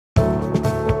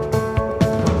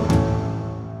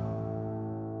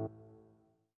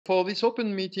for this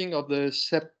open meeting of the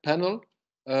CEP panel,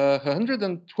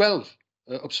 112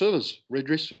 observers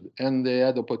registered, and they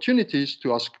had opportunities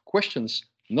to ask questions,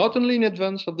 not only in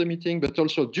advance of the meeting, but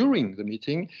also during the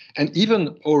meeting, and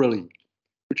even orally,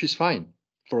 which is fine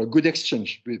for a good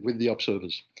exchange with the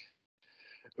observers.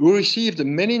 We received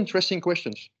many interesting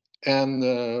questions,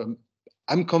 and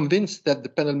I'm convinced that the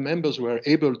panel members were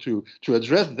able to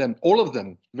address them, all of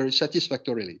them, very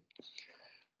satisfactorily.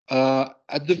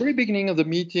 At the very beginning of the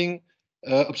meeting,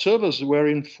 observers were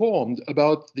informed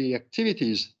about the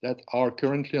activities that are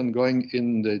currently ongoing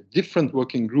in the different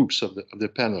working groups of the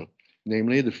panel,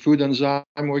 namely the food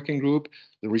enzyme working group,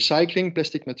 the recycling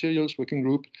plastic materials working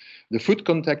group, the food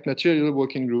contact material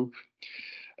working group.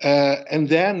 And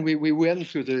then we went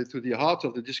to the heart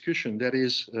of the discussion, that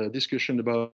is a discussion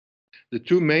about the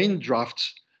two main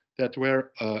drafts that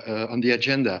were on the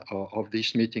agenda of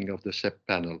this meeting of the CEP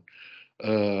panel.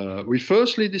 We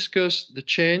firstly discussed the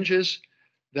changes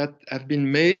that have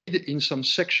been made in some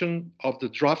section of the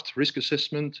draft risk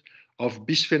assessment of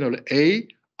bisphenol A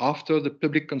after the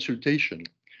public consultation.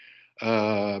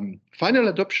 Final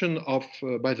adoption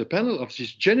by the panel of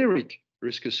this generic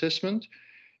risk assessment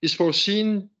is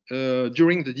foreseen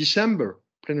during the December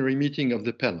plenary meeting of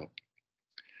the panel.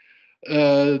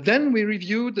 Then we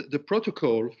reviewed the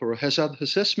protocol for hazard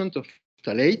assessment of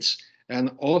phthalates and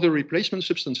other replacement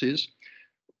substances,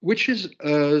 which is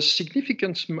a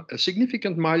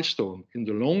significant milestone in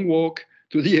the long walk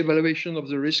to the evaluation of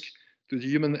the risk to the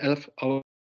human health of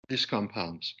these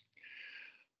compounds.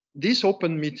 This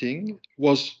open meeting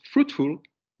was fruitful,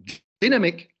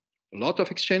 dynamic, a lot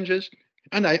of exchanges,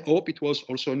 and I hope it was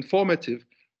also informative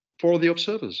for the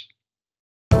observers.